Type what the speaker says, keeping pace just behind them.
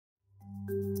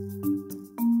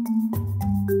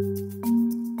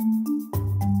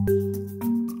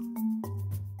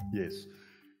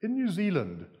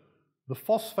Zealand, the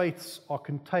phosphates are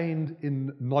contained in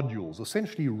nodules,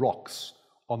 essentially rocks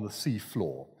on the sea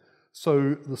floor.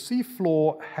 So the sea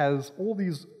floor has all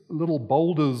these little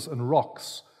boulders and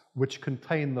rocks which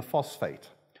contain the phosphate.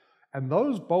 And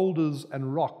those boulders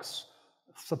and rocks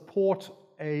support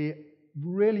a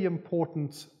really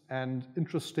important and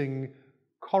interesting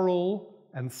coral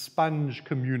and sponge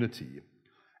community.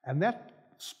 And that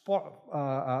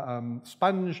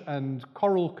sponge and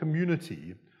coral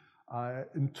community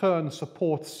in turn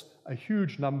supports a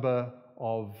huge number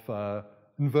of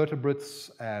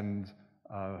invertebrates and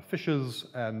fishes,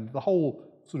 and the whole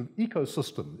sort of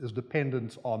ecosystem is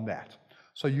dependent on that.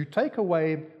 So you take away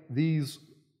these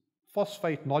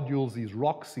phosphate nodules, these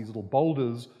rocks, these little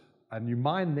boulders, and you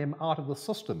mine them out of the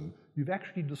system, you've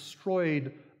actually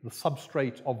destroyed the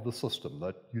substrate of the system,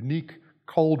 that unique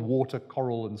cold water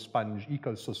coral and sponge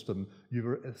ecosystem.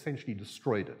 You've essentially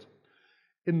destroyed it.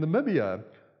 In Namibia,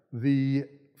 the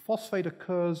phosphate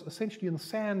occurs essentially in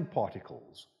sand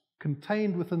particles,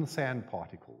 contained within sand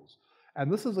particles. And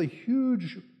this is a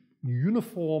huge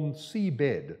uniform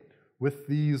seabed with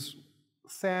these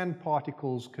sand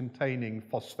particles containing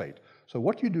phosphate. So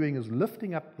what you're doing is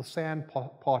lifting up the sand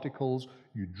particles,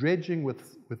 you're dredging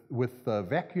with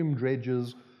vacuum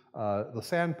dredgers, the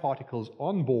sand particles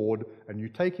on board, and you're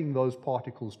taking those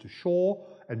particles to shore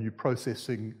and you're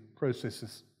processing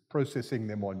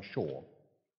them on shore.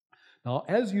 Now,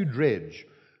 as you dredge,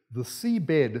 the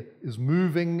seabed is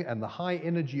moving and the high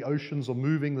energy oceans are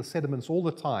moving the sediments all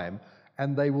the time,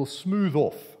 and they will smooth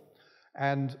off.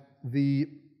 And the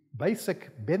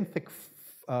basic benthic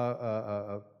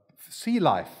sea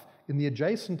life in the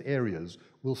adjacent areas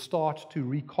will start to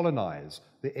recolonize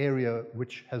the area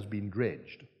which has been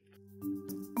dredged.